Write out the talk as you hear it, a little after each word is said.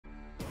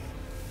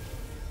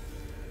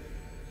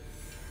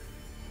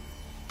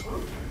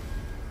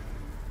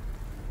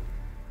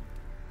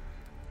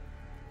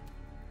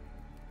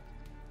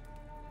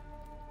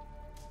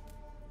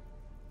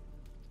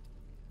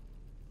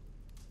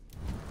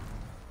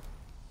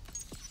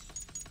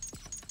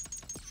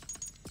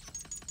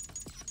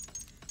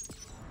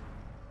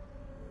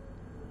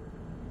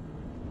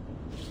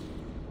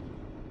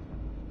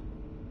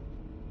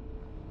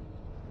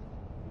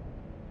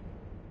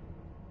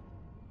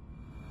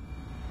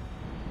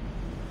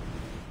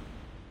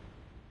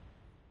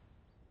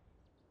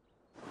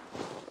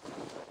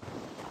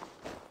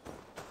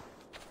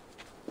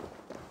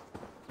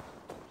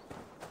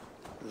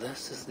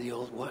This is the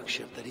old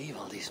workshop that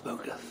Ivaldi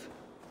spoke of.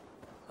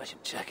 I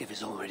should check if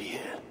he's already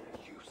here.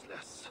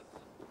 Useless.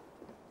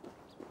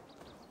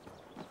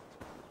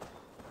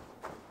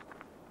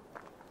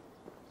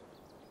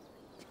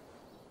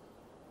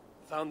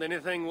 Found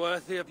anything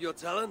worthy of your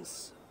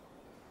talents?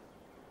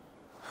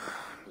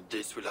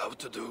 This will have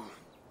to do.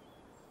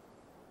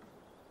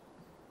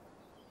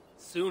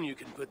 Soon you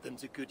can put them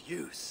to good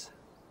use.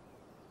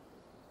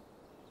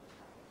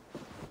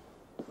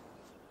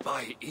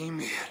 By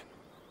Ymir.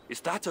 Is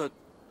that a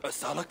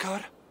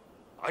Salakar?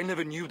 I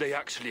never knew they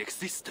actually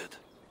existed.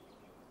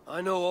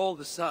 I know all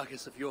the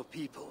sagas of your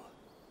people,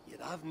 yet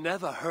I've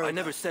never heard I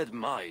never said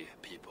my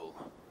people.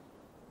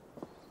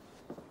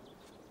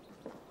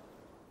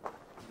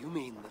 You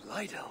mean the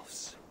Light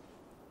Elves?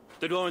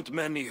 There aren't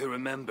many who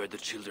remember the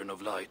Children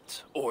of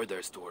Light, or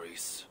their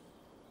stories.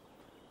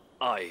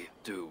 I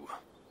do.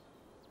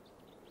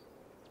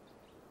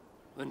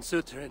 When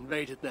surtr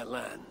invaded their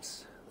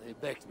lands, they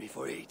begged me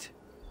for aid.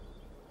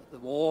 But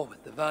the war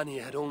with the Vanni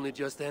had only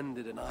just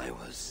ended and I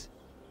was...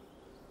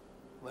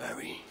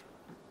 wary.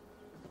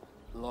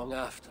 Long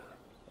after,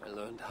 I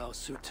learned how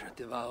surtr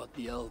devoured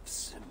the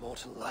elves'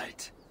 immortal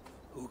light,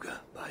 Uga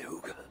by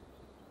Uga.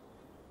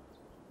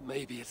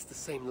 Maybe it's the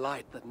same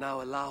light that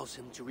now allows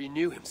him to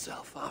renew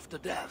himself after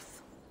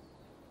death.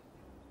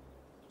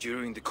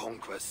 During the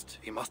conquest,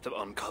 he must have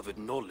uncovered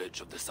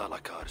knowledge of the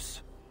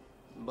Salakars.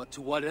 But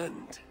to what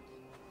end?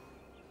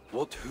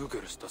 What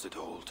Hugers does it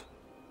hold?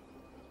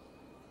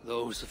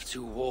 Those of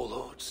two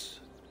warlords.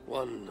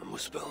 One a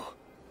Muspel,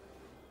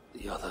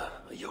 the other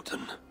a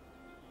Jotun.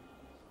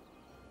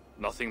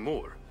 Nothing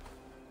more?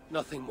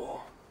 Nothing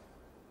more.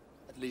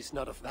 At least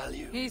not of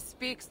value. He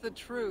speaks the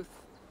truth.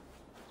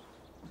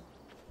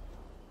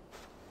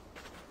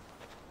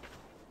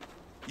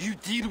 You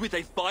deal with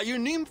a fire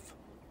nymph?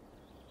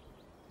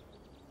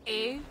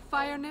 A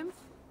fire nymph?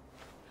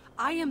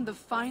 I am the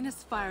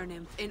finest fire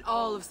nymph in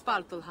all of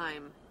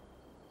Svartalfheim.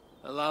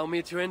 Allow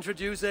me to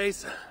introduce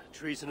Asa,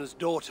 treasonous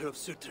daughter of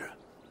surtr,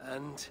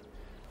 and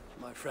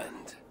my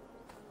friend.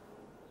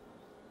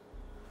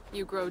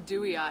 You grow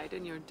dewy-eyed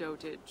in your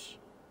dotage.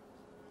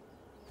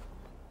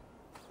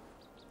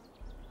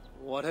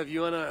 What have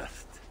you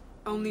unearthed?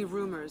 Only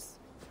rumors.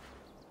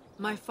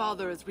 My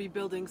father is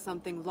rebuilding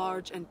something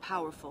large and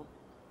powerful,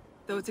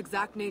 though its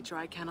exact nature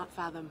I cannot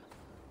fathom.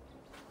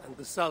 And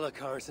the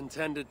Salakars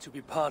intended to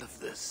be part of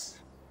this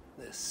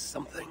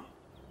something.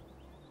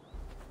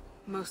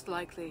 Most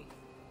likely.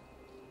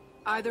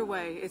 Either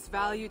way, its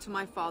value to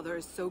my father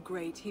is so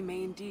great he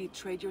may indeed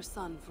trade your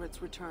son for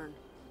its return.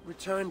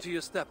 Return to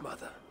your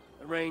stepmother.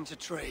 Arrange a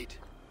trade.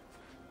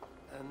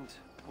 And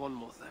one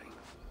more thing.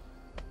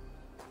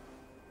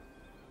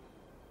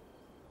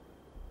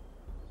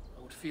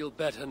 I would feel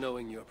better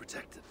knowing you're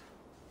protected.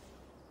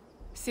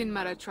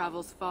 Sinmara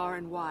travels far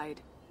and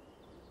wide,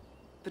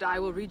 but I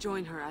will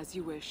rejoin her as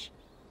you wish.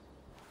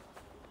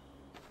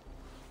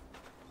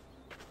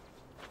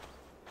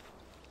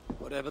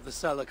 Whatever the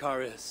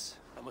Salakar is,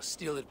 I must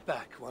steal it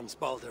back once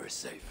Baldr is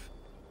safe.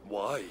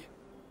 Why?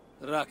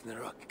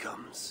 Ragnarok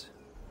comes.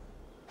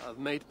 I've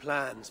made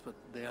plans, but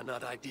they are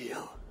not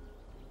ideal.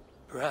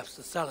 Perhaps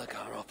the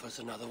Salakar offers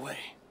another way.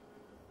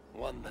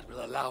 One that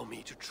will allow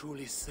me to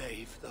truly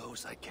save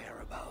those I care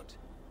about.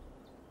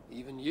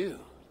 Even you.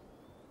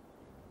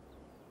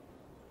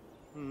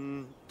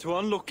 To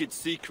unlock its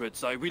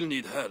secrets, I will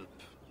need help.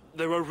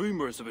 There are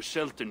rumors of a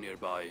shelter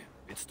nearby.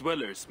 Its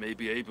dwellers may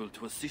be able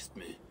to assist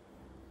me.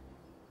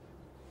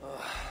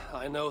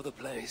 I know the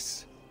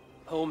place.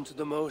 Home to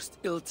the most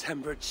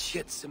ill-tempered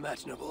shits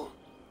imaginable.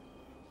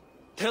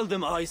 Tell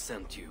them I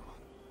sent you.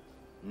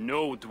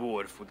 No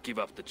dwarf would give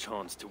up the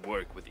chance to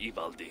work with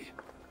Ivaldi.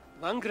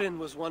 Vangrinn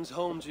was once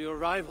home to your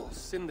rivals,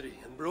 Sindri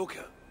and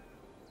Brokkr.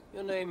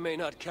 Your name may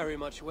not carry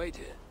much weight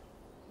here.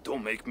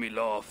 Don't make me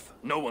laugh.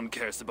 No one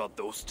cares about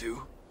those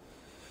two.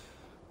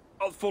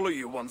 I'll follow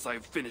you once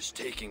I've finished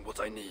taking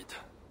what I need.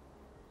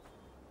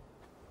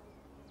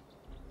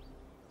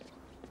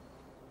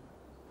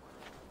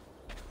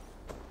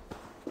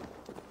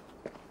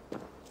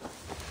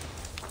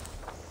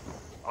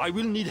 I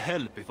will need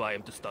help if I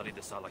am to study the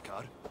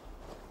Salakar.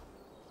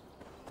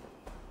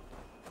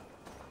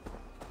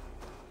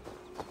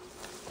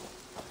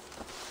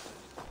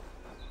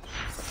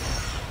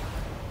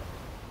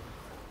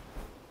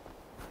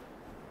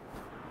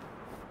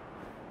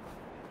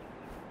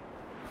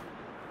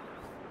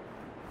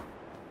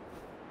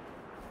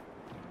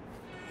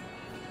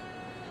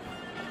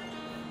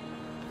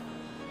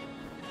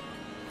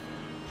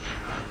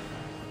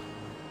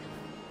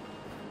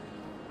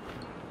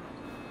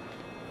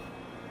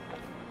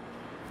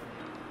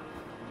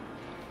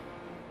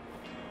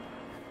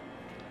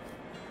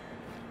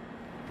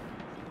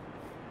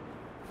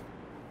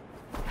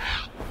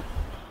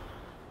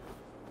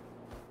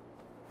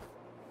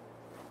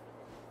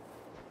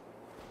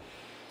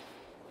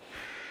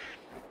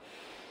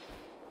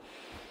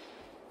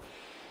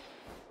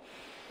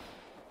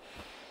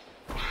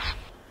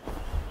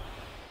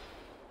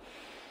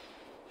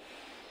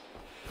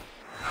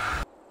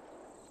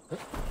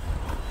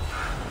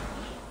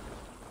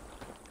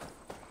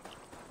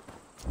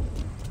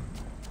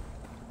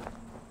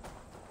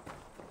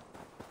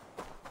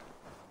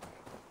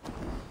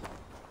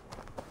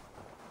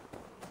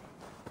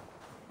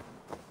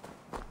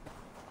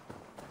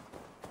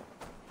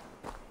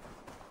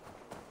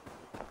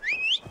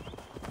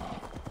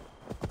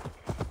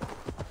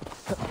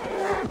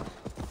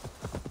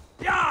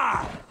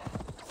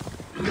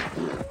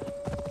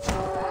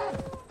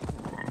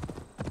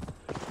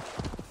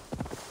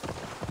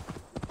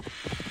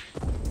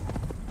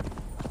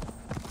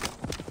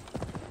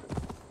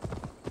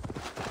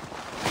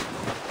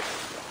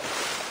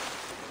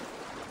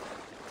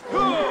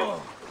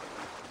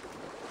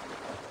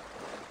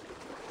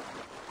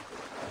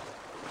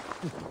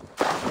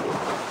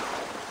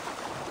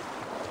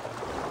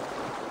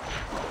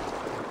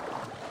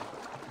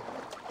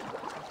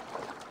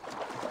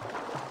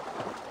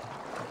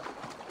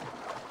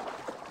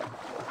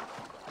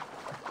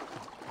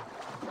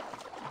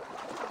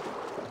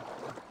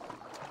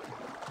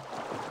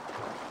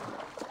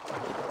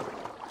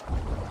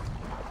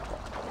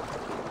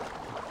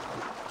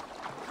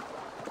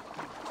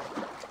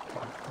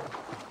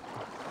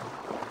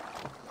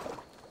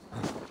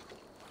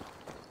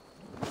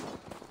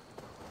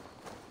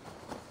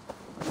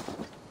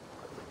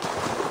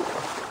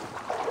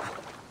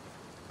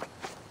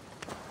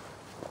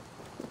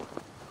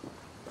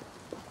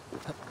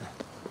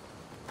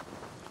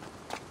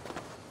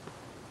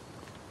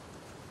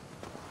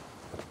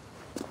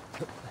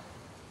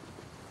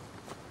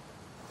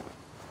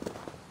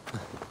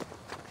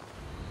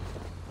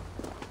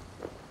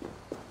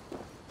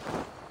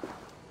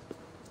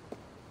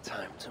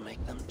 to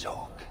make them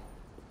talk.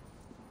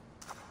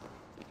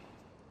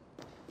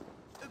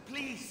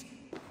 Please,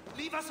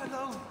 leave us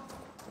alone.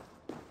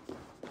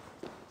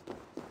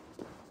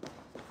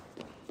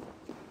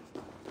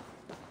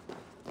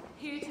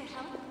 Here to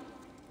help?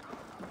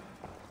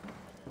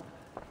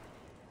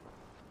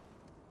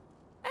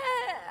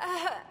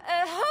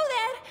 Ho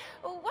there!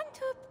 Want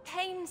to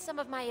obtain some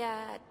of my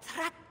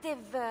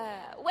attractive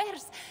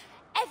wares?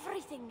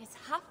 Everything is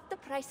half the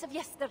price of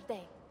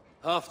yesterday.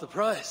 Half the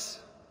price?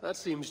 That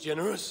seems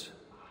generous.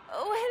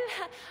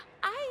 Well,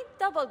 I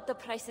doubled the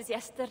prices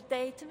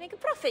yesterday to make a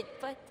profit,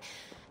 but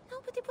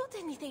nobody bought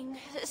anything.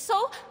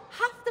 So,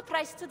 half the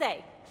price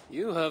today.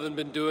 You haven't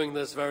been doing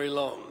this very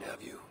long,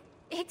 have you?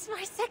 It's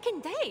my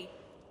second day.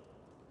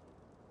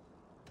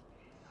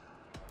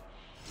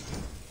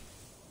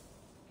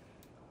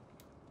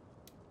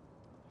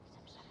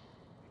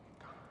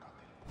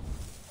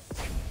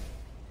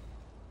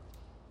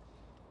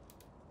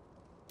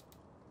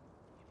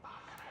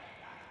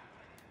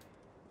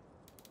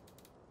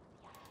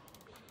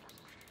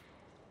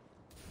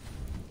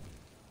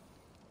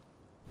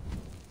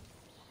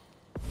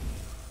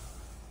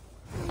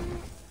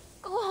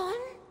 Go on.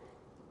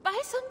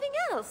 Buy something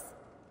else.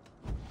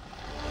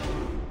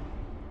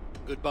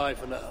 Goodbye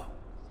for now.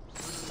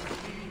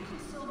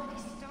 So many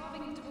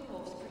starving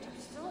dwarves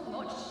produce so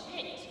much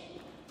shit.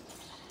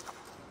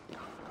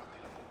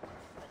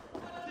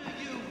 What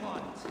do you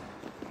want?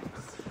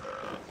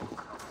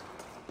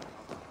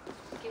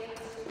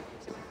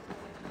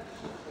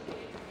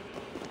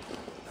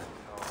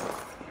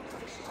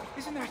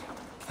 Isn't that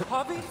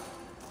Havi?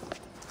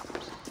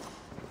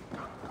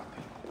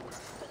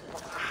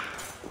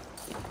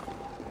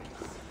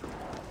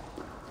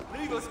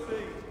 Leave us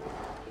be.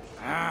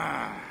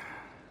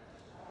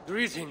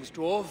 Greetings,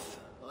 dwarf.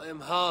 I am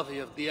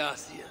Havi of the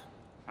Asia.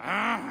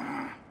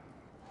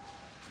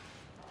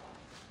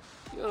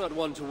 You're not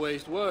one to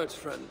waste words,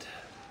 friend.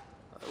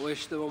 I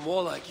wish there were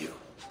more like you.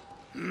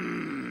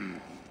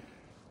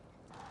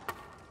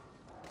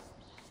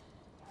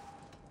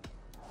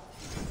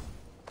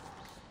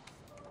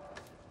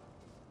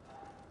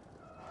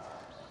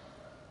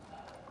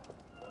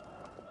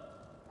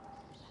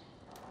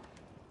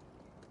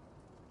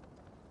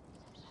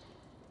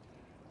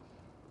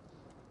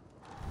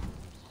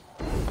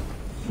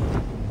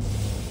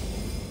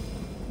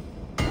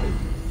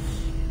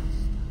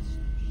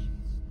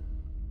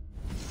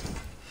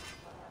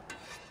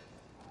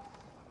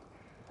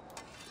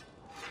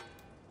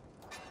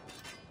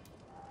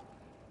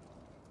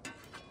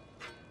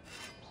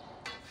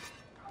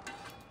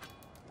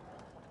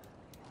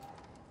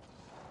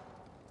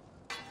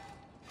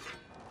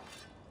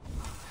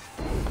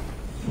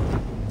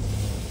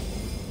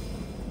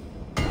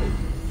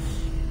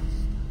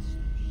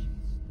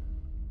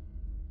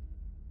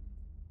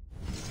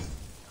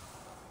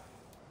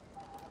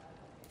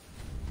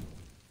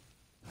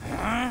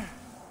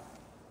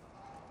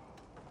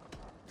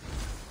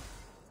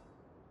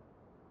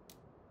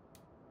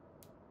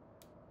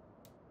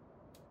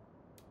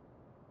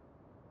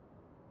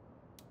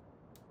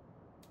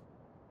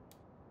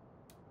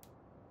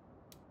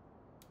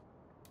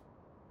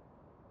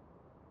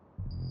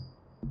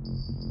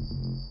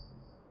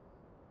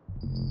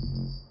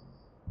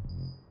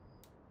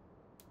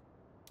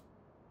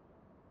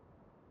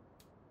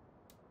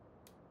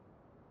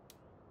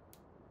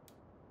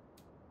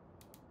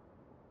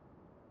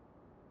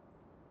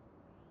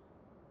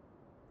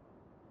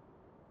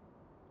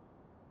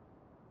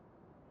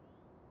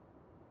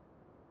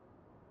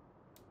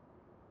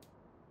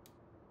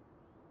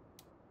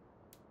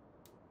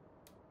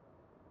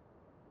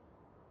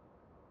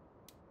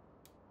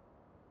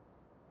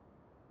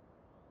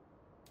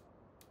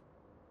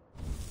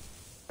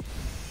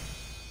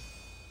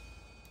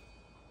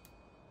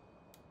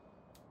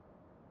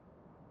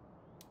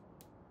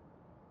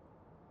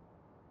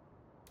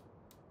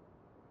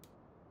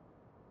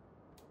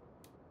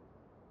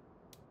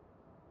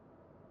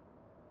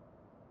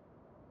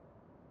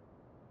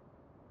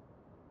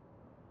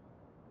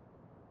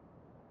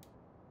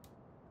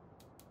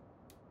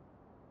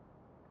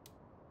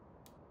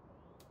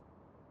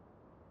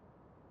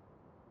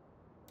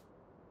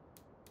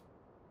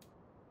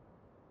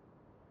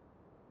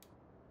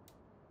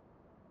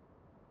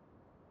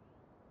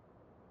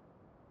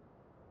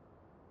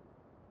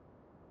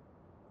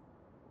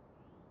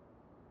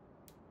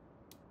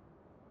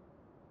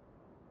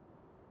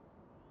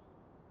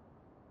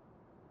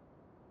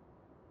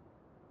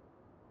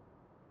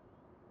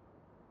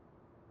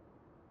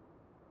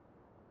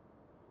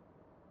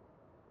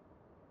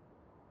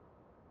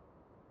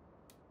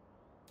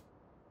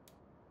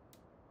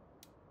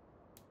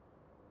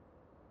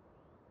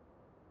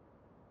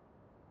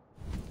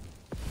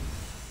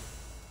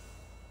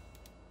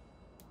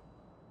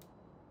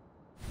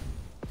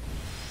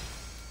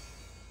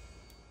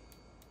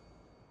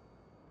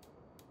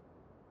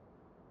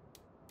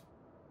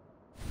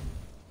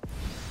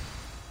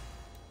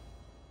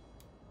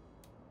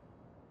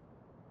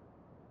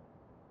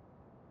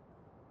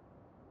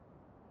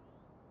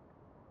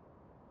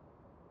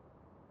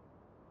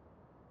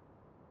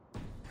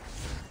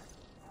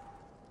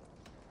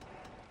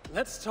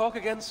 Let's talk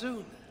again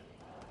soon.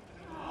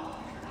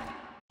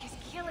 He's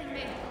killing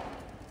me.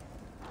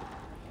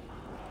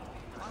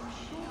 I'm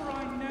sure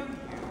I know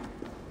you.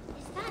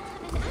 Is that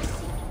an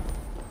acid?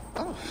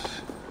 Oh.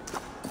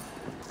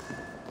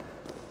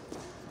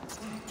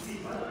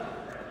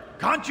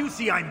 Can't you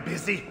see I'm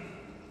busy?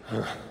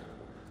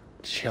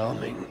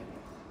 Charming.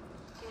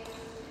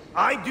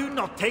 I do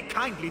not take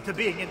kindly to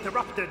being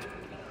interrupted.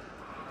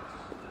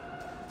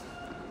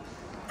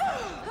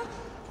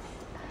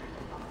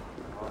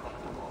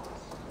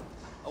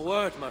 A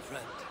word, my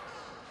friend.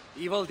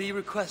 Ivaldi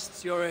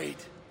requests your aid.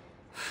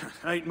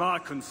 Ain't my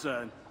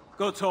concern.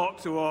 Go talk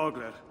to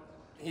Brokkr.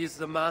 He's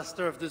the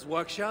master of this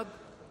workshop?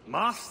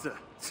 Master?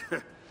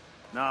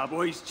 Nah,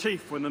 boy, he's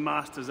chief when the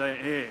masters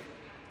ain't here.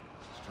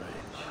 Strange.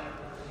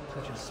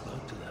 I just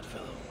spoke to that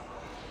fellow.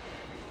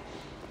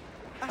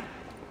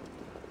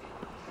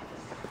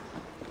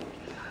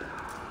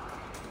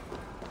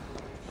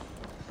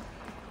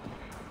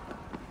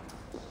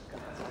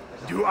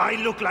 Do I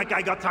look like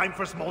I got time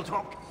for small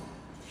talk?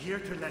 Here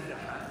to lend a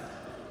hand.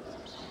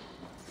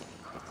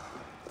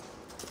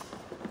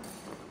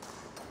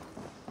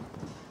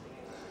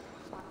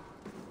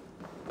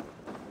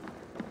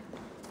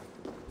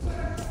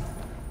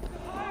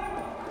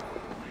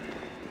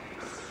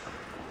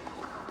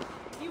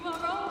 You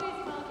are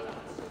always welcome.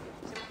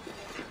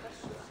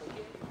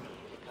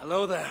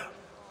 Hello there.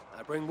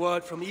 I bring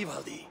word from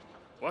Ivaldi.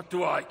 What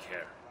do I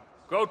care?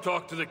 Go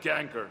talk to the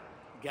Ganger.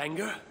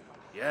 Ganger?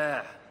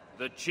 Yeah,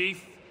 the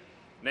chief.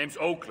 Name's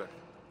Brokkr.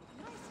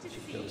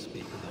 Should go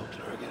speak with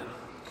Dokkerland again.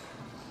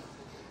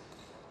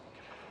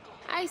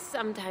 I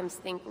sometimes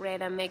think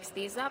Reda makes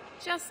these up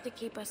just to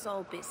keep us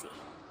all busy.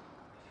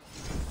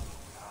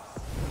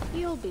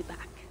 You'll be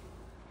back.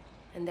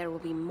 And there will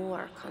be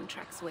more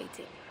contracts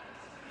waiting.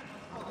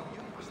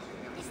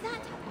 Is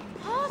that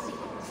Havi?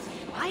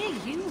 Why are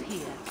you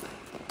here?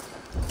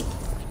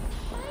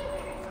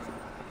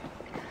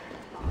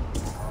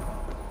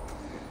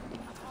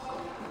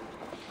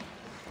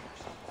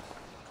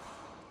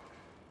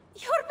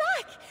 You're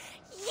back!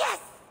 Yes!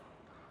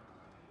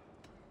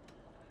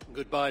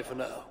 Goodbye for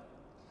now.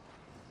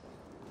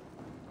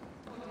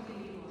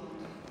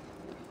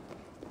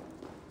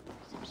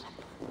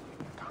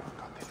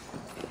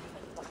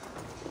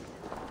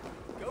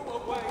 Go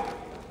away.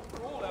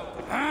 We're all out.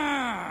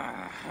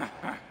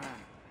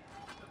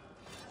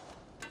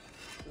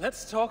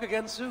 Let's talk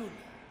again soon.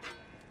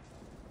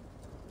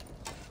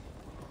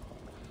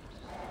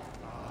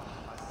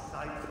 A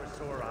sight for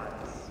sore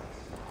eyes.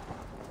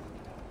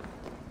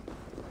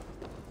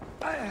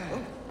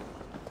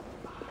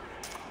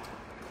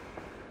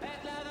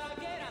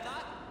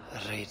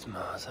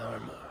 Reidmar's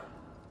armor.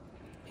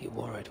 He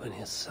wore it when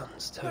his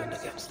sons turned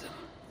against him.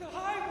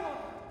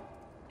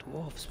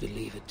 Dwarves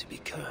believe it to be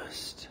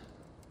cursed.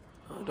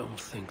 I don't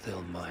think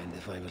they'll mind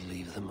if I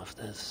relieve them of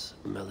this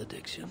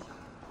malediction.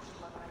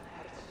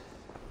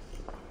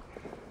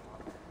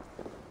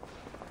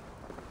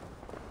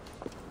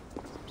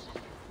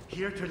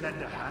 Here to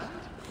lend a hand?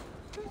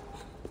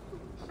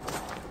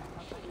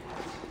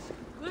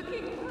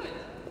 Looking good.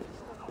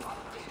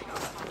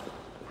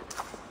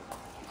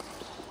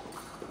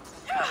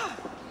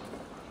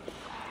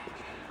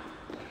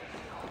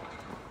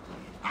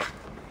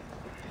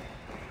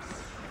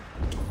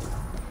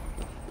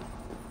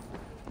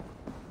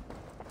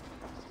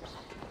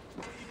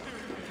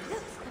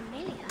 Looks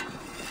familiar.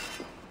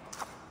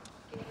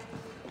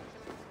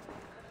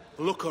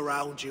 Look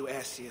around you,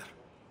 Aesir.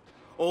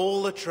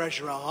 All the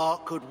treasure a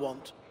heart could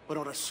want, but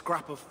not a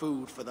scrap of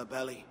food for the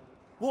belly.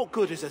 What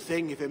good is a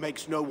thing if it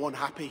makes no one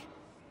happy?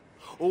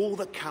 All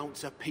that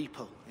counts are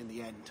people in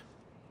the end.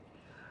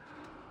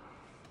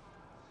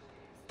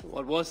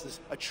 What was this?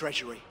 A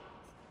treasury.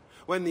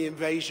 When the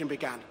invasion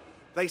began,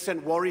 they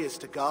sent warriors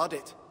to guard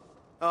it.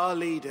 Our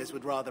leaders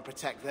would rather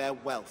protect their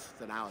wealth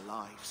than our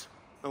lives.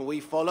 And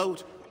we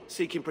followed,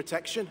 seeking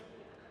protection.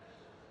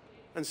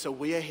 And so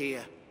we are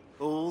here,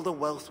 all the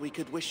wealth we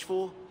could wish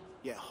for,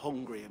 yet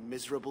hungry and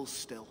miserable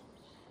still.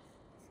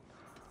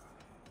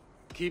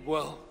 Keep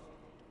well.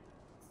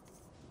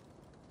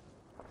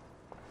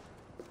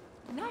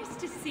 Nice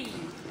to see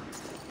you.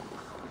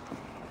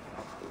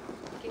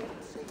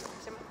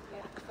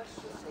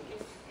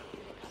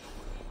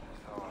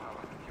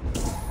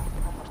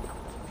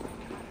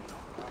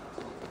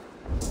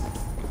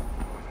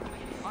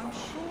 I'm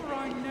sure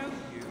I know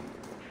you.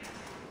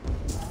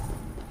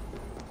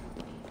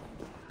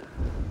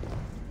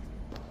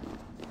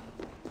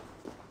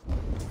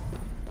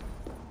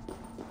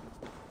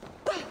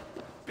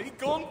 Be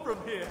gone from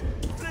here,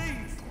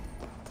 please.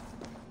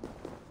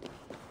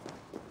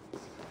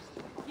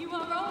 You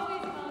are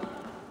always welcome.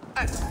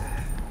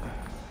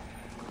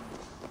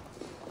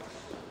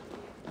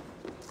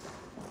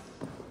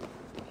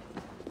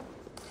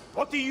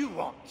 What do you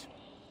want?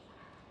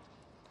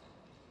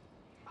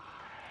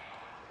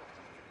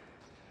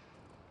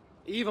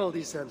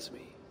 Ivaldi sends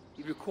me.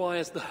 He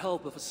requires the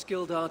help of a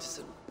skilled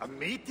artisan. A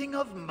meeting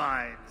of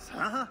minds,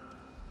 huh?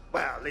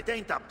 Well, it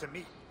ain't up to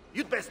me.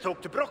 You'd best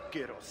talk to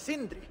Brokkr or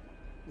Sindri.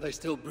 They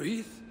still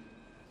breathe?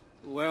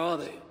 Where are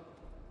they?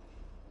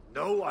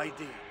 No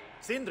idea.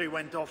 Sindri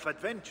went off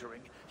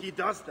adventuring. He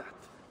does that.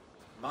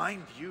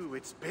 Mind you,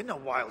 it's been a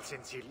while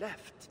since he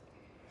left.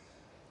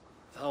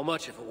 How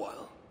much of a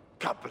while?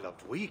 Couple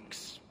of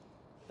weeks.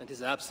 And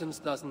his absence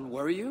doesn't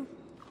worry you?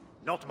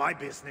 Not my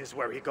business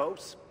where he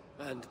goes.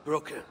 And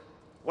Brokkr?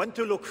 Went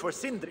to look for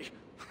Sindri.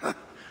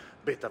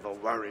 Bit of a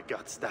worry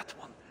guts, that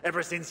one.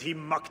 Ever since he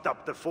mucked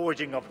up the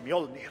forging of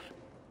Mjolnir.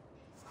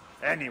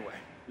 Anyway,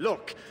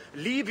 look,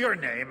 leave your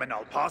name and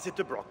I'll pass it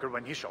to Brokkr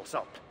when he shows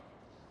up.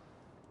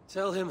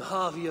 Tell him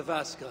Havi of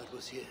Asgard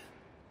was here.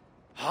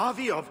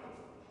 Havi of...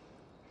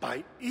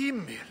 by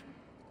Ymir?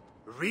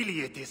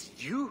 Really, it is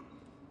you?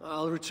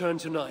 I'll return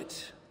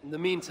tonight. In the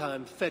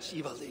meantime, fetch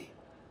Ivaldi.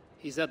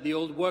 He's at the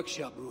old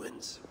workshop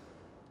ruins.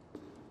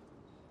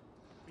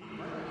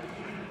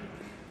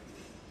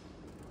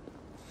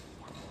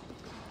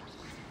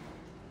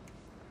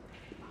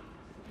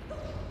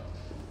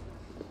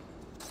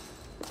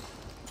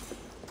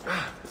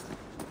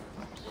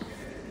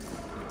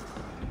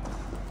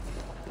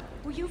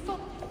 Were you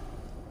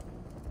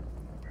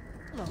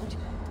Lord?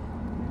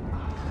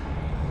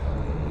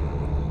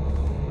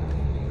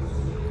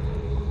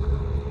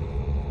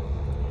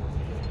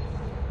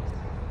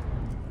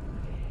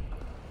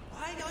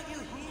 Why are you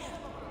here?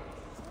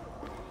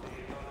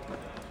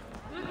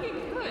 Looking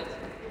good.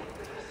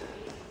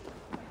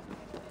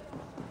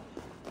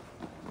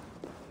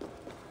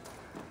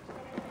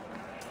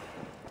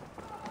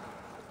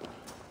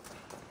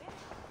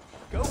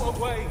 Go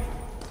away,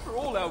 for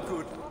all our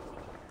good.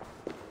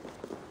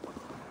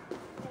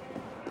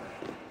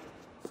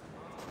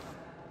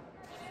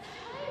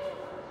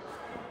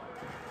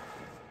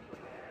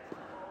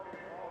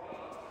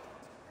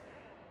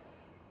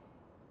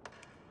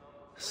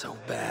 So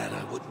bad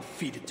I wouldn't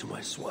feed it to my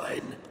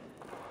swine.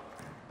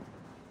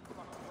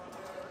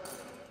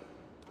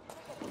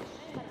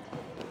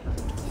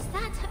 Is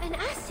that an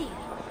Aesir?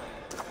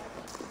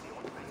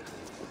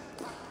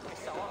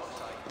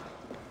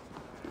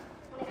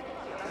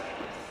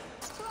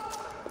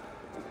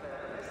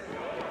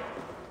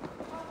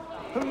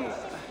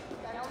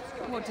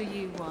 What do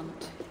you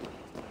want?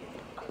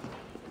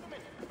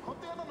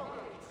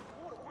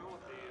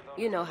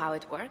 You know how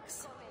it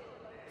works.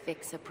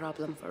 Fix a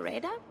problem for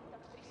Reda,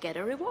 get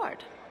a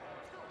reward.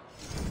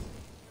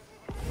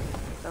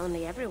 If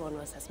only everyone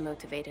was as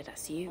motivated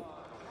as you.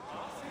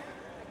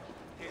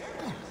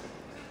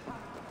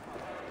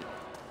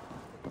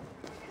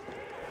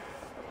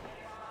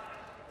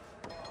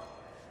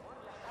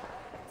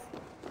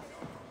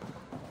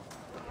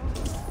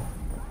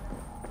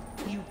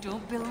 You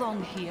don't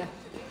belong here.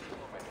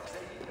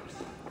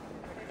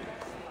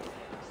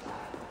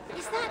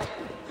 Is that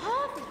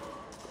Havi?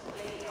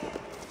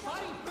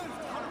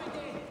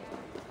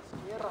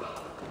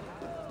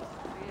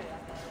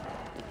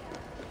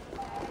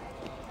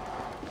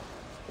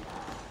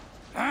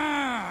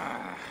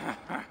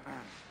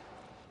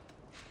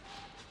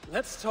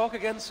 Let's talk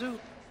again soon.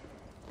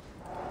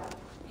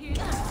 Here,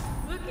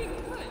 looking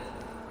good.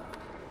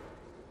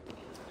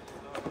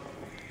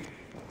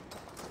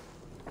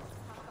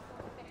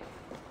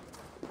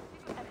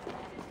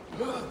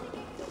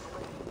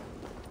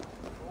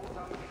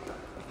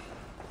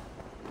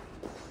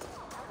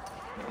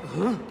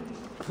 Huh?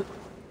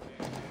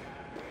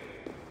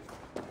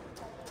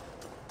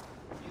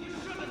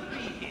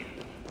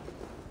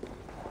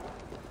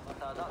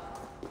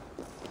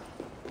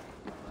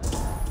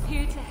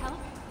 Here to help?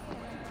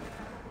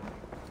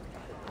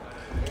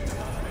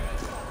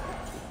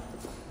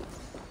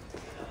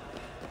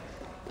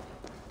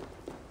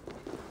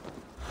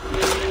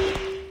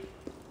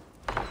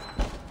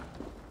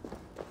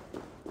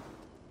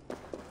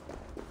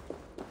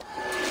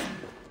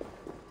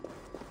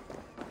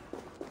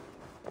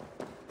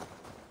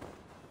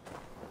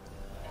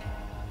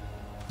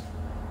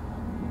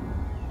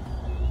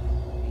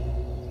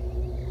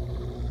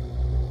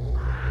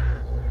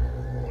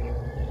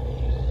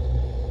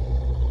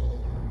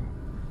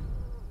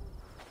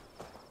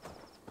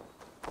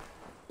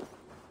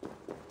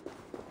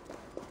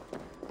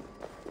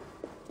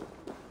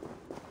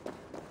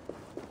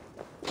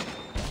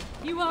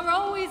 You are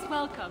always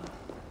welcome.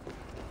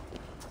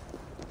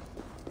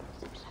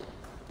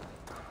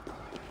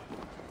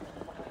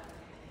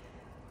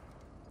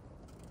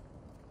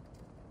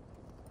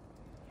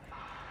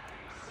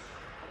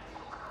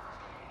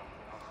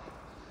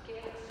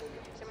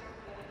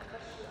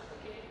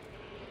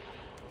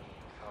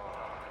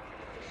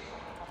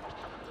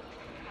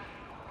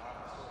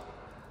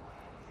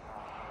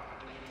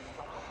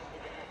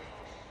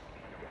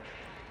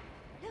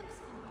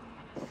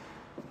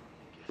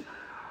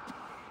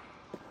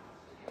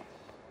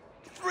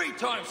 Three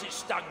times it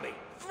stung me.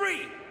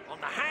 3! On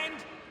the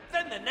hand,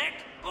 then the neck,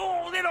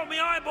 oh, then on my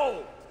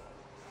eyeball!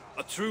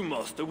 A true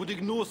master would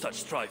ignore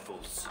such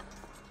trifles.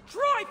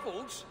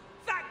 Trifles?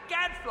 That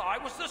gadfly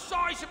was the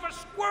size of a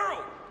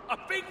squirrel! A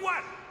big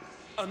one!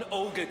 An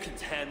ogre can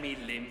tear me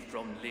limb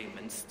from limb,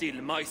 and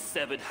still my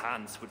severed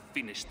hands would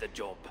finish the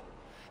job.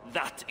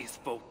 That is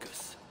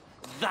focus.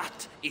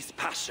 That is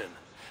passion.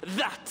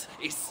 That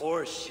is...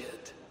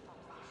 Horseshit.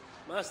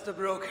 Master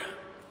Brokkr,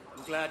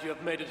 I'm glad you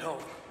have made it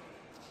home.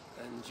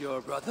 And your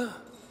brother?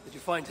 Did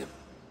you find him?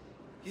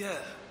 Yeah.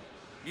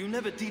 You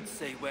never did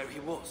say where he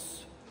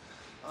was.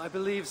 I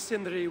believe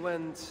Sindri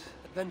went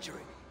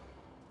adventuring.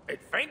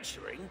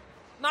 Adventuring?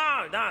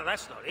 No,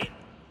 that's not it.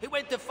 He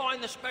went to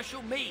find the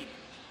special mead.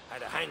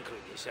 Had a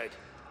hankering, he said.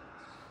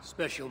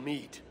 Special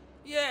mead?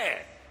 Yeah,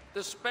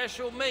 the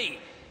special mead.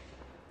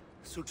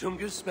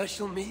 Sutunga's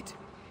special mead?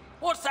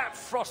 What's that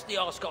frosty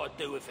arse got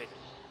to do with it?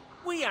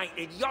 We ain't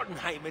in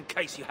Jotunheim, in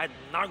case you hadn't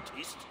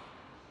noticed.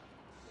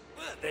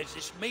 Well, there's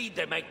this mead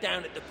they make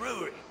down at the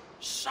brewery.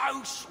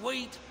 So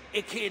sweet,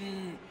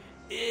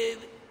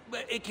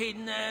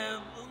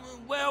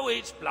 well,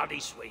 it's bloody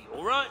sweet,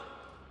 all right?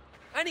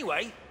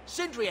 Anyway,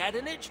 Sindri had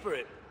an itch for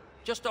it.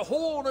 Just a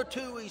horn or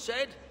two, he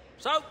said.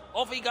 So,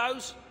 off he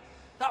goes.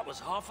 That was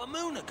half a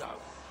moon ago.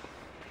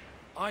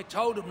 I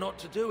told him not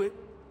to do it.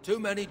 Too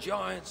many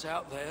giants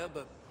out there,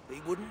 but he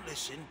wouldn't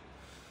listen.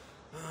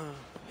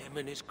 Him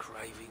and his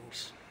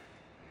cravings.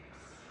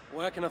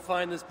 Where can I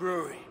find this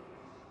brewery?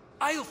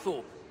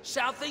 Ailthorpe,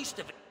 southeast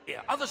of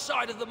here, other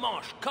side of the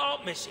marsh.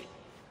 Can't miss it.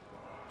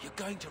 You're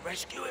going to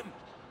rescue him?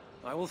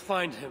 I will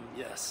find him,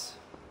 yes.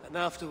 And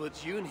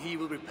afterwards, you and he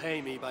will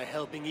repay me by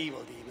helping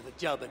Ivaldi with the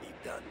job I need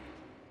done.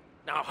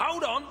 Now,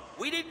 hold on.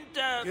 We didn't,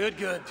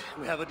 Good.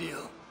 We have a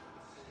deal.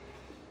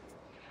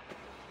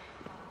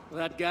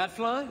 That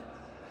gadfly?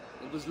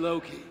 It was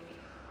Loki.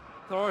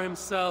 Thor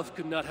himself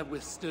could not have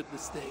withstood the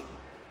sting.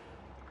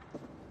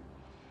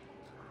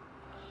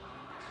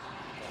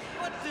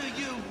 What do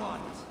you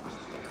want?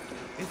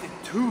 Is it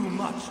too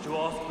much to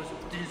ask for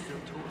some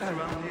decent tools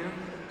around here?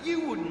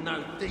 You wouldn't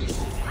know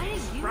decent.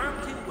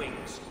 Sprouted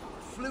wings,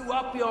 flew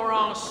up your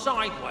arse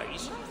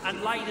sideways,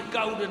 and laid a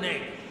golden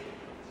egg.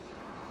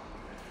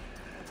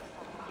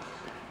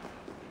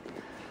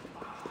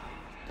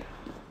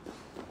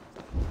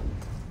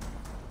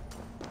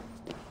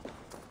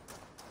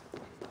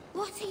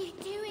 What are you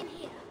doing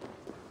here?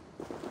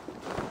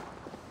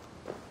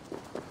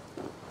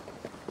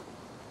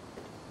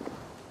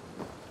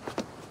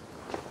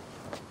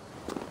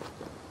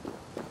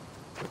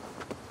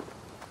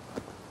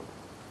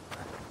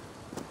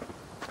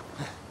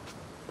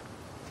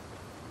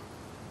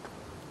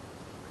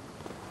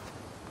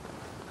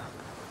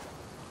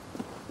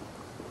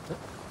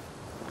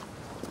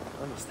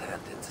 I must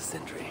hand it to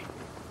Sindri.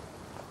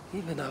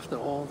 Even after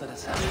all that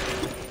has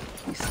happened,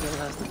 he still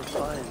has the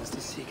defiance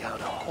to seek out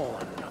a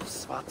horn of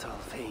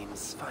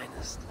Svartalfheim's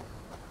finest.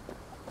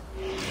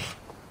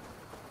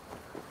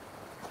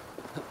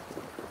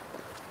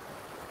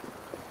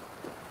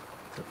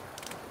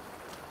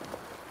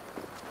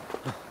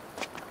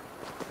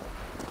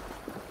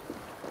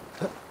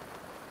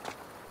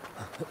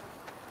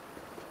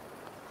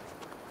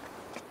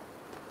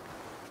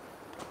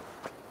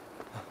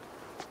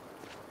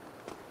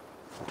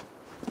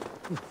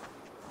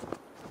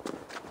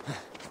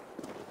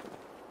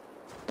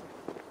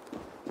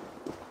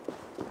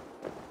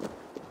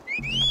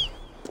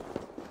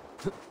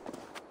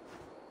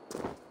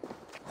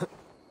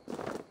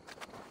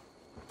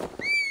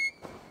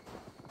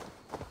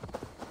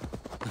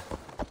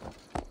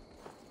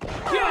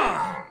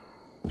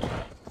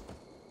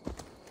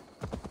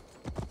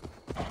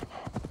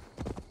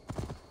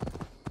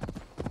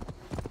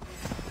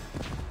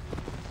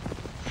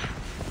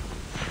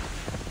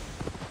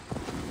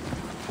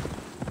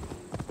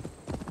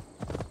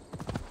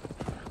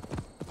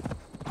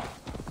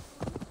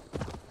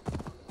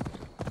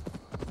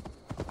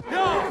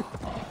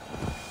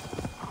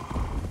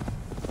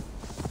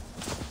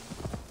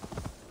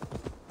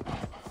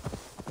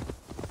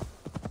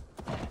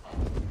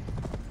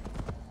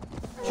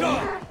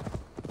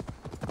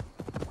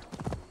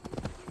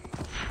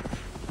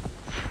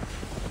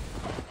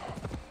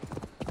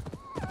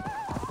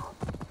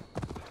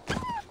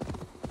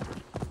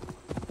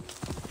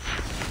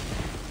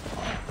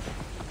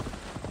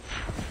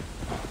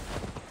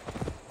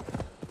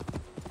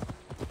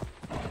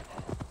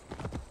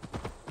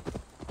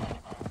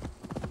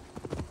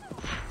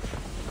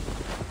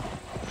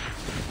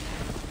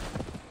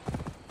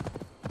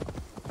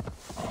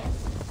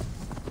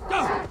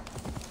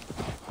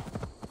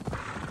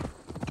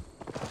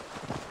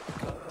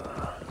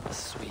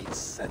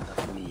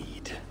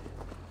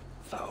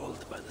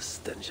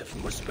 Stench of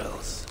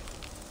Muspels.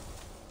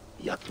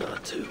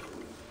 Yatna too.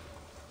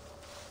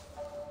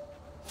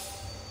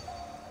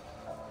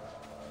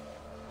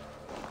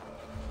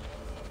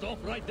 Stop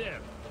right there.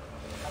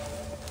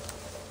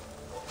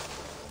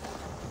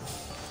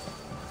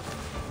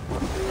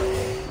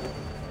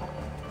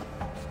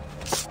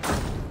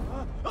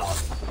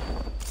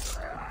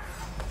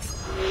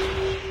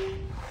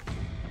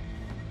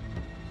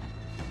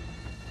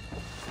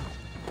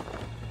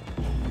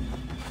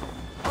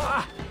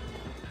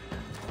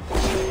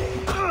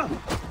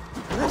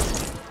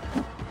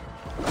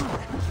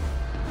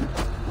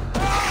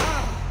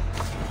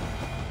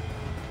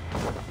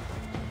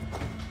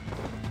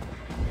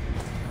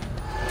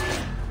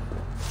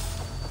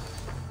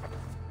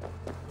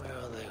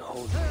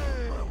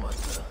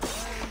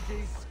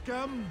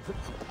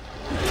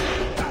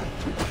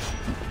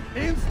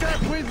 In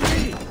step with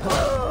me!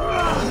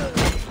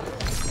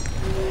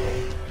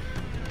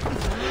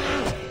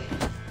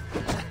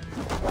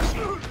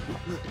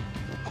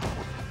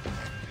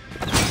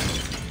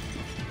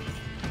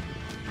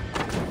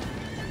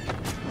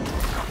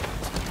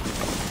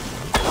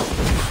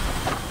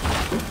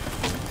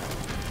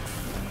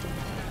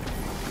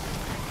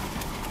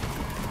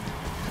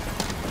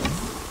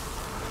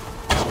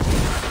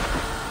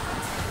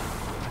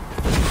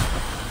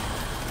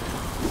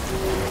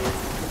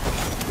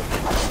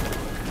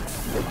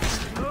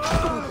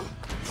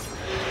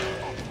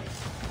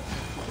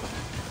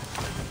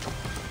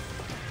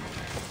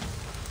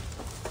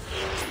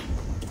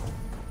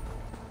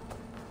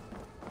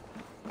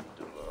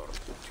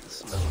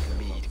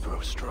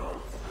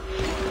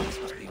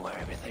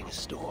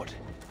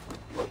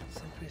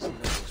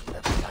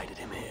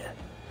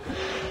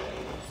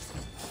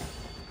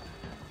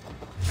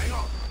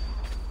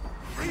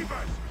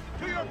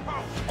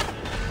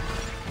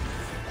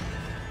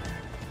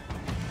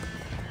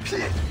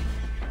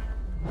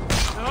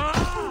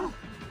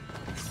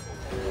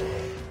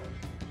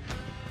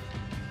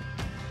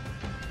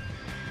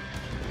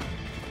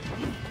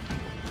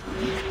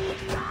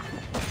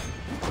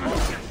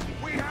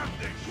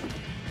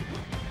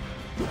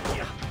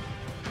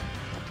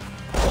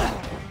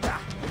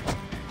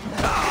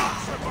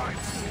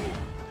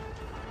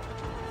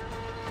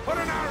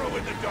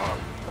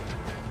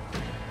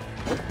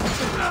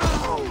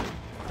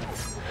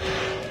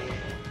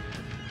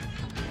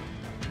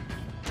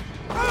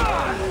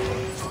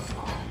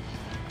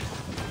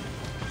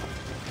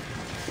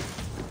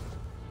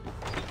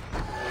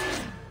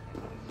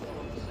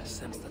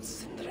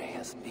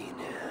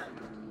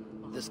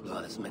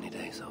 Many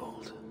days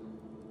old.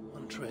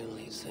 One trail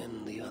leads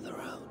in, the other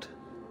out.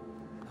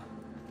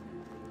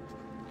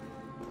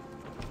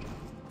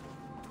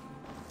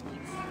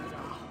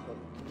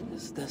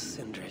 Is this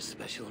Sindri's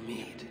special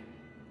mead?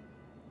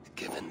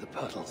 Given the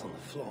puddles on the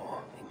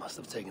floor, he must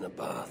have taken a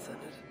bath in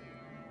it.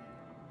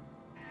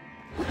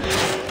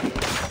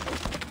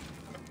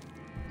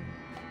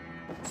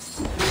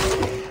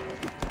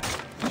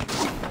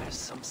 There's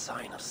some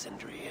sign of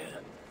Sindri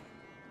here.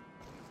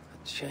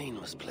 A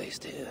chain was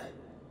placed here.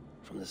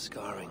 From the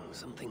scarring,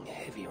 something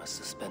heavy was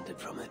suspended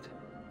from it.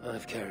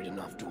 I've carried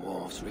enough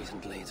dwarves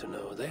recently to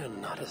know they are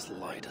not as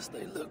light as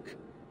they look.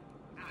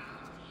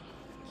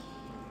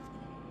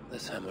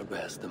 This hammer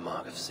bears the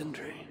mark of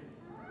Sindri.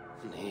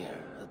 And here,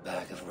 a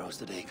bag of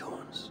roasted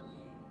acorns.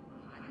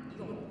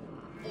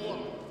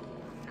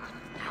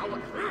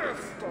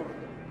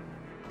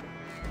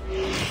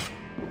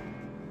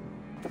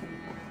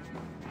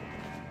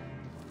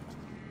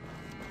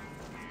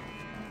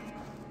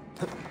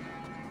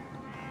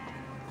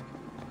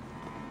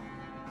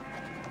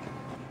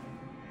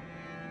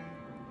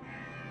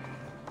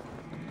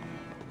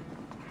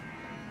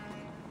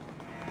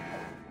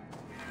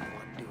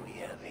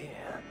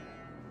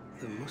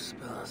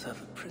 Muspels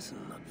have a prison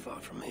not far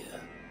from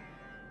here.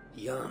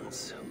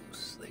 Jan's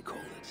house, they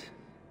call it.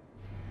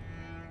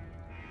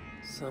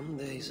 Some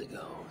days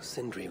ago,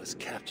 Sindri was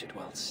captured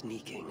while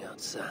sneaking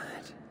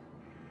outside.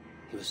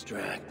 He was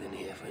dragged in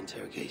here for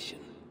interrogation.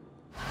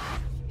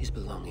 His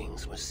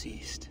belongings were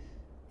seized.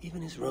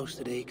 Even his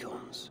roasted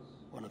acorns,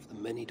 one of the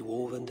many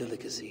dwarven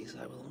delicacies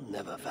I will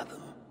never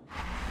fathom.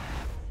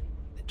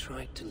 They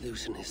tried to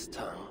loosen his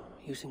tongue,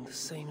 using the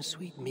same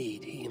sweet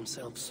mead he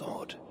himself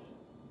sought.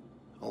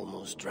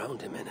 Almost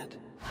drowned him in it.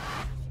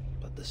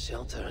 But the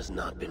shelter has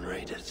not been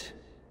raided.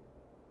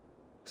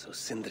 So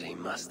Sindri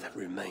must have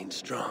remained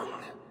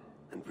strong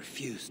and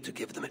refused to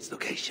give them its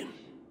location.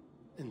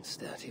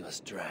 Instead, he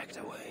was dragged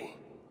away.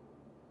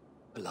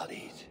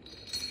 Bloodied,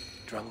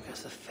 drunk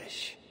as a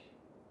fish,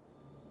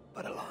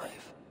 but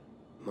alive.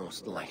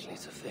 Most likely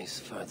to face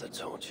further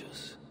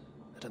tortures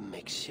at a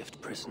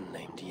makeshift prison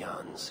named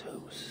Jan's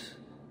house.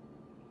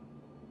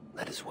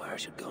 That is where I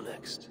should go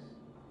next.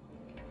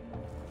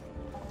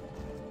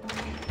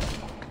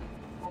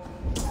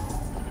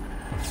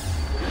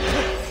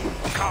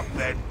 Come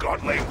then,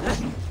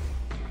 godling!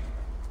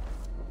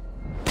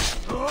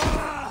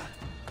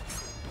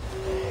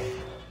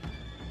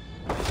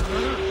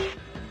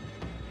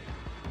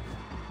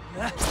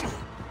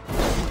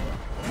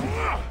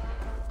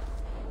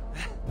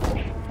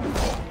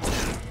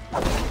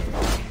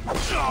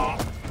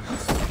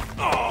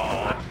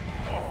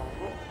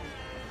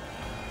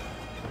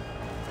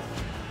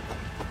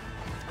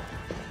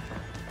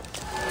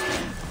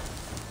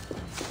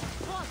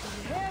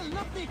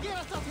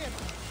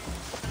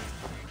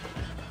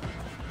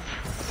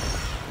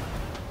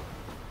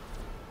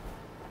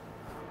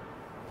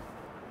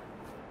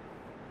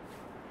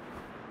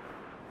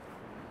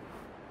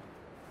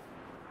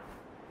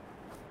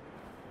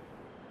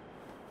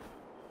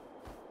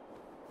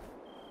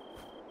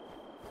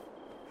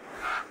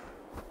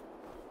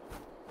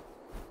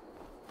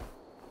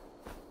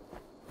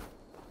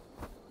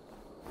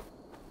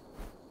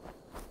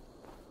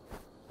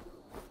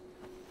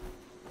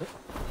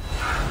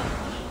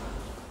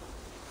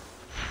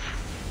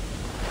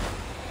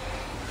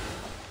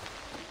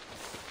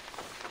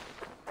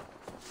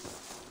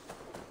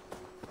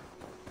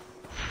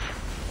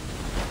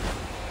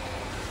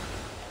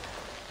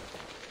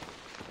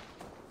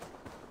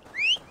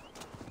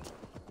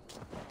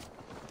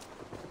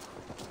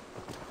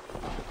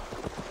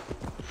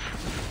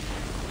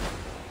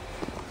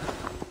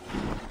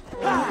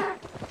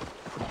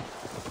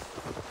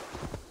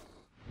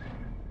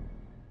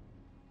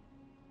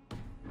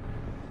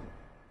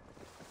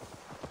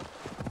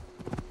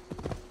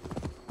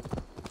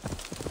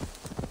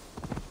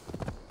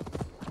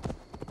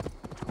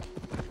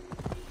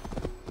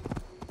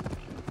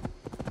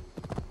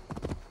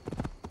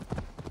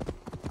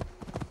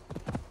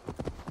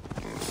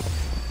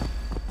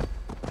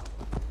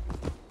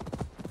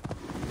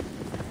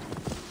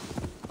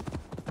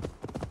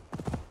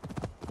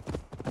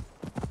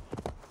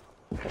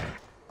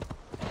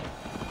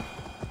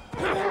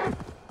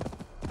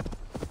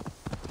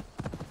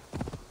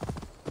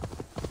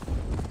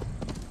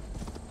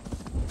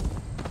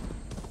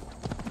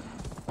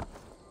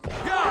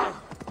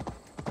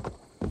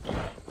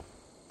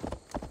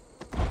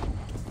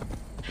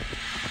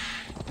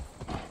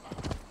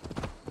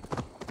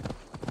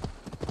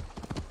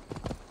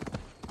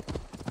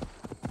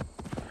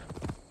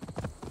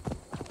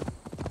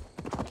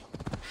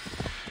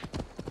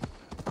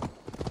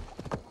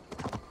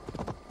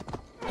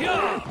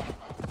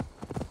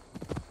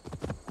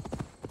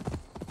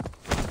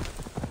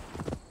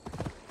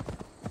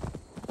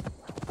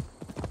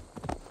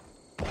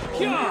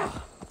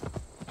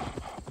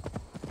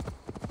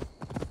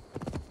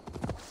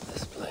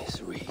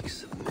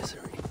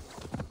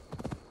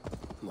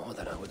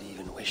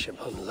 wish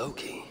upon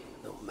Loki,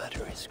 no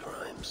matter his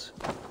crimes.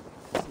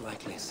 It's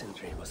likely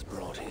Sindri was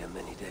brought here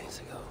many days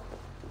ago.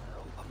 I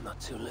hope I'm not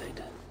too late.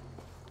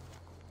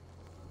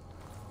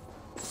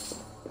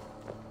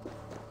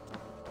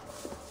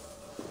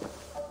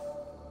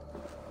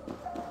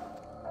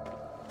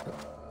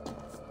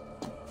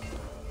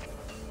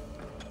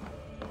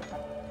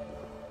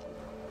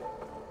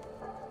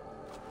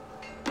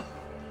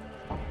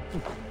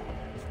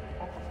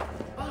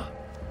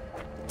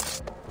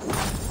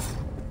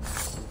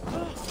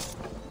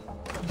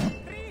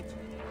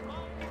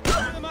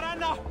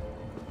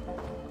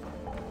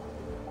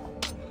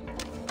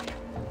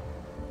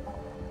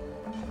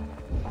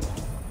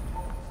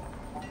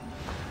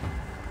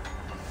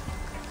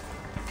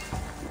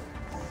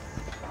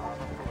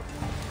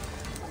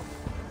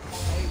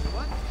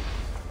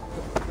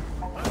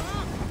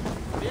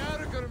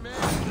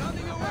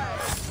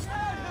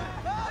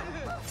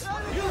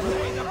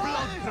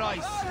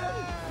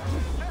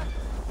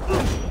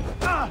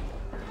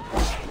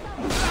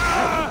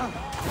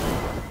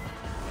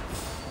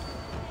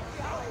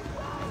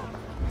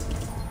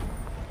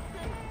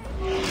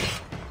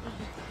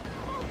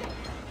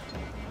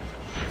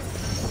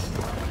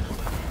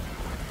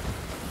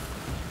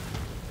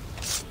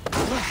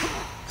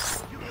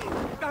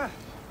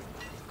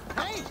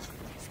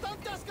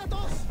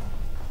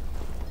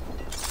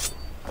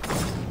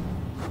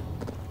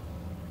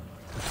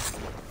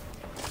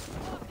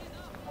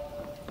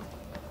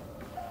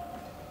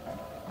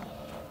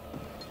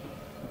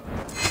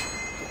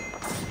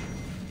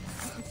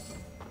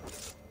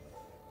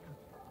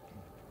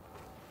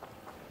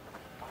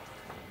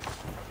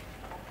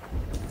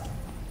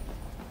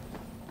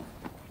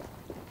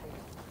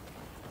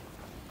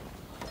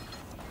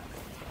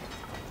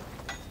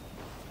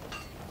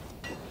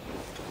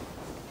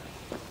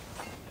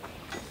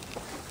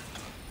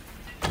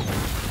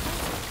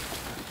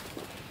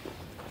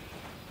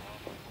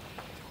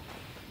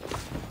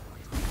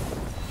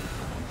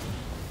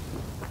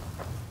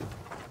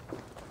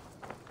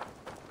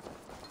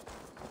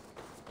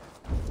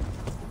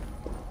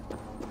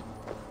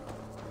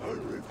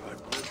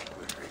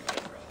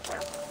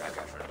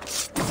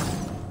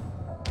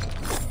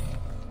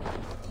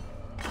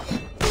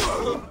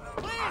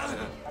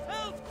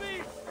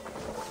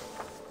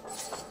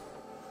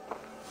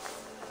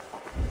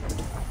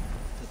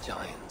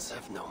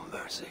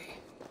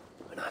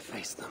 When I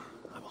face them,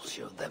 I will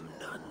show them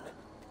none.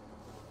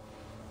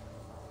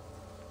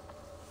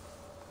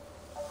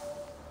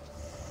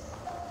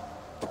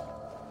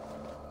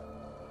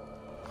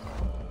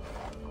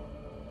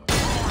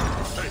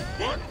 Hey,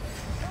 what?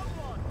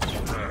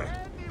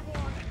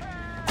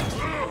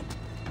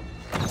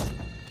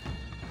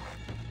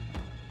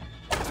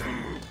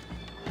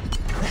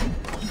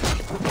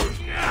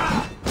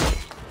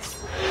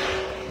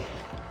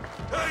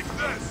 Take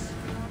this!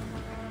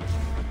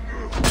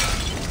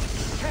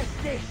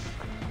 Take this!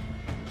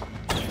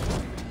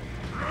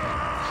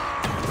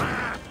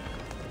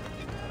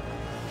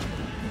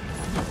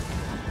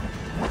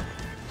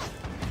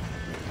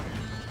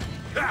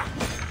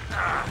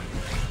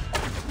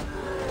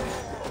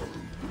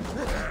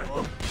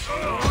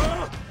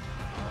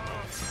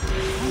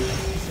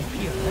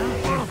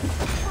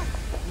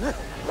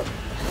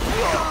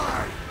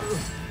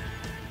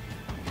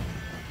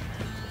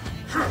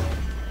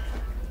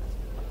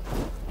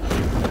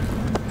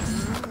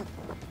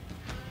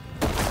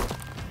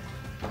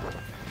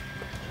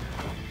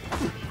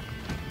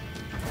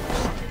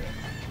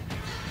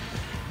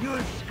 Your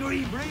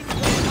scream brings the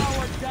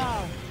power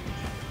down.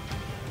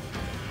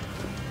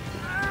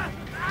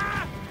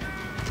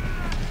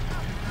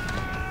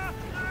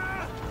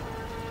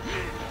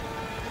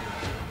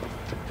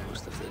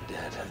 Most of the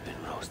dead have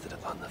been roasted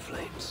upon the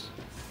flames.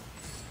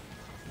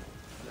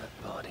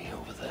 That body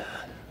over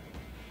there.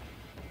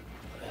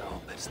 I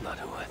hope it's not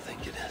who I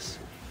think it is.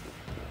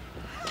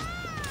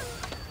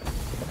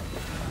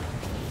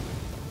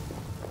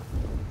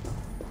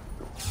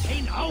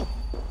 Hey, now!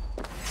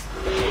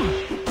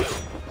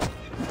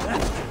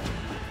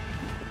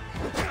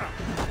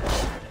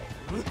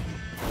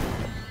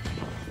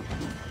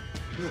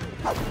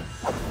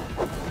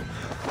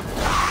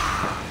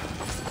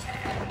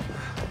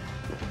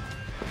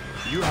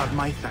 You have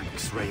my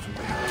thanks,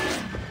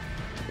 Ravenbearer.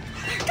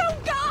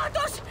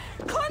 Gangados!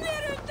 Kom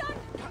her undan!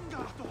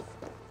 Gangados!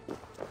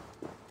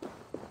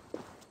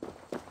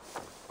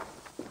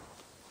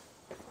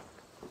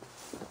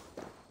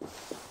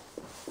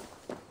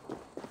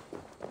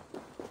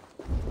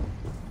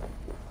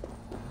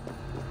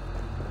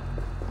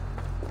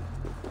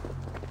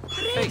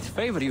 Fate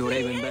favor you,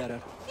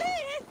 Ravenbearer.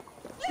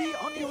 Be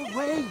on your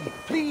way,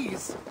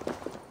 please!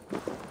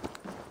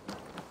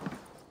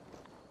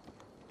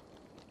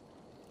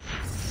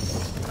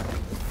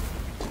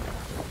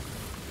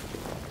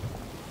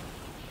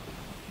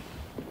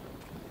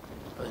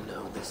 I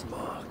know this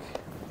mark.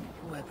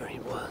 Whoever he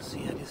was,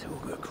 he had his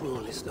hooker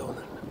cruelly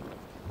stolen.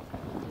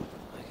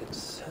 I could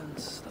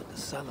sense that the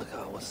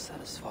Salakar was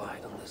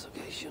satisfied on this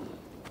occasion.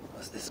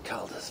 Was this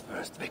Kalda's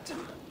first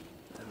victim?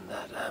 And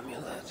that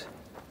amulet,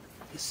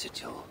 his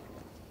sigil,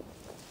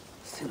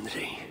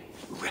 Sindri,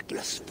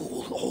 reckless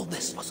fool, all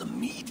this was a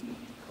meed.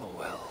 Oh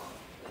well,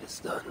 it is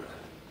done.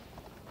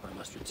 I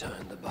must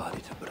return the body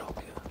to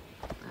Brokkr.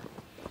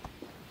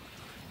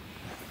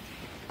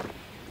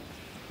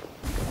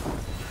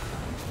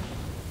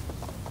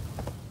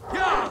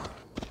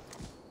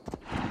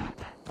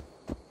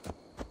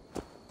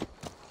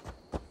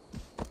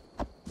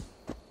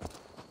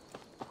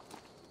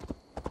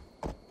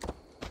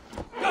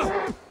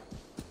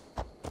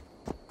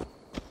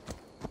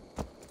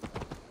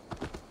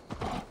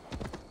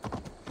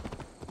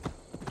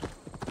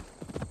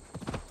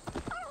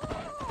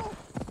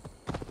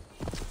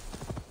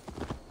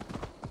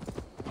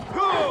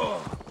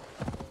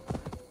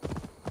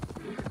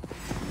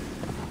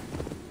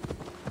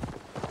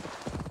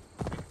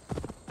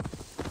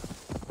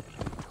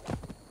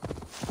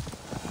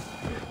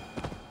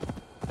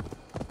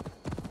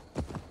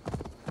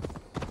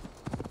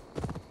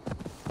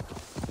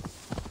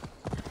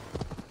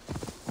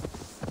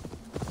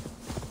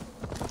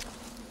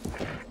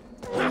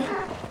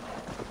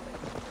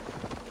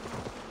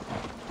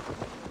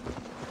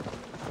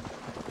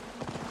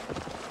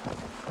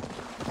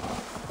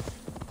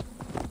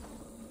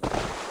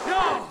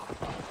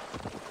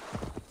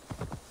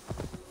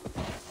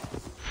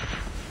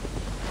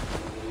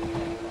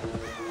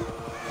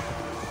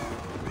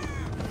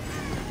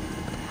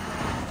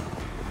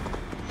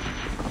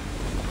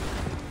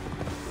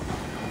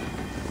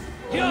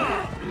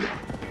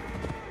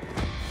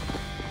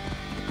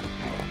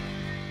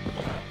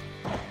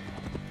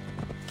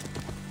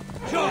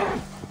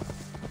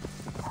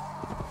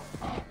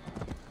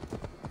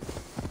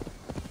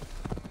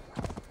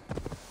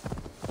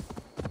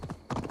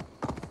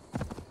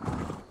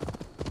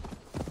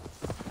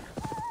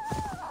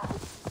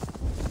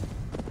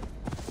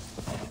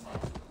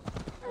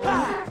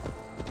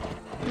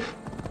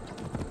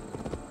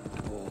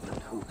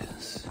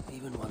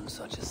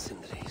 Such as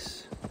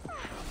Sindri's,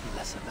 of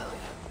lesser value.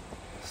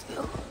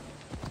 Still,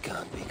 it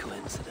can't be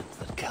coincidence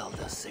that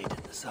Kalda sated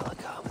the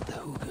Salakar with the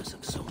Hoogers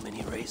of so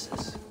many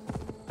races.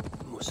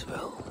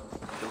 Muspel,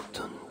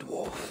 Jotun,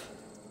 dwarf,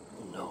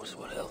 who knows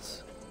what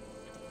else.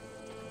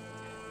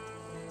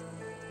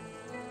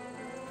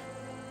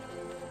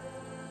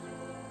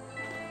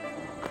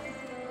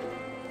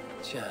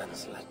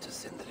 Chance led to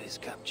Sindri's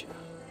capture,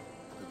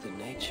 but the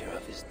nature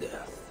of his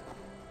death,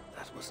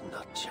 that was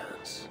not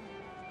chance.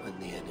 When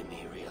the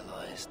enemy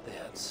realized they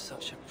had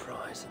such a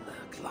prize in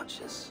their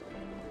clutches.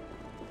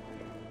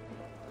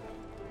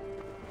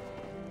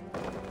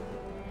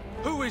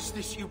 Who is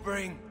this you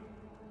bring?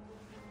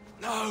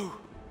 No!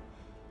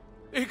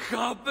 It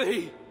can't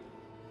be!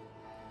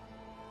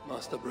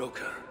 Master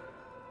Brokkr,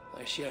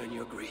 I share in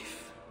your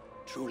grief.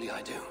 Truly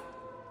I do.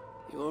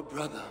 Your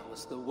brother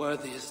was the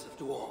worthiest of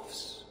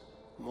dwarves.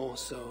 More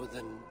so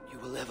than you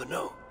will ever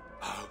know.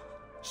 Oh,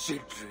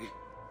 Sindri.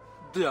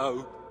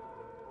 No.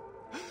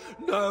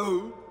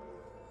 No,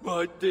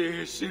 my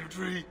dear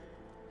Sindri.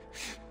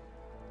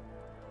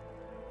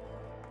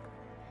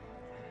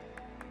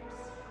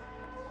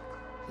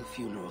 The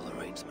funeral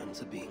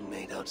arrangements are being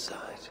made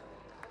outside.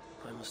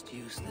 I must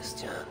use this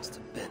chance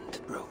to bend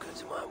Brokkr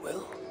to my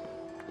will.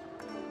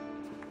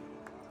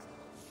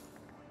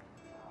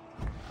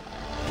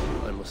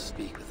 I must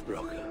speak with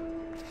Brokkr.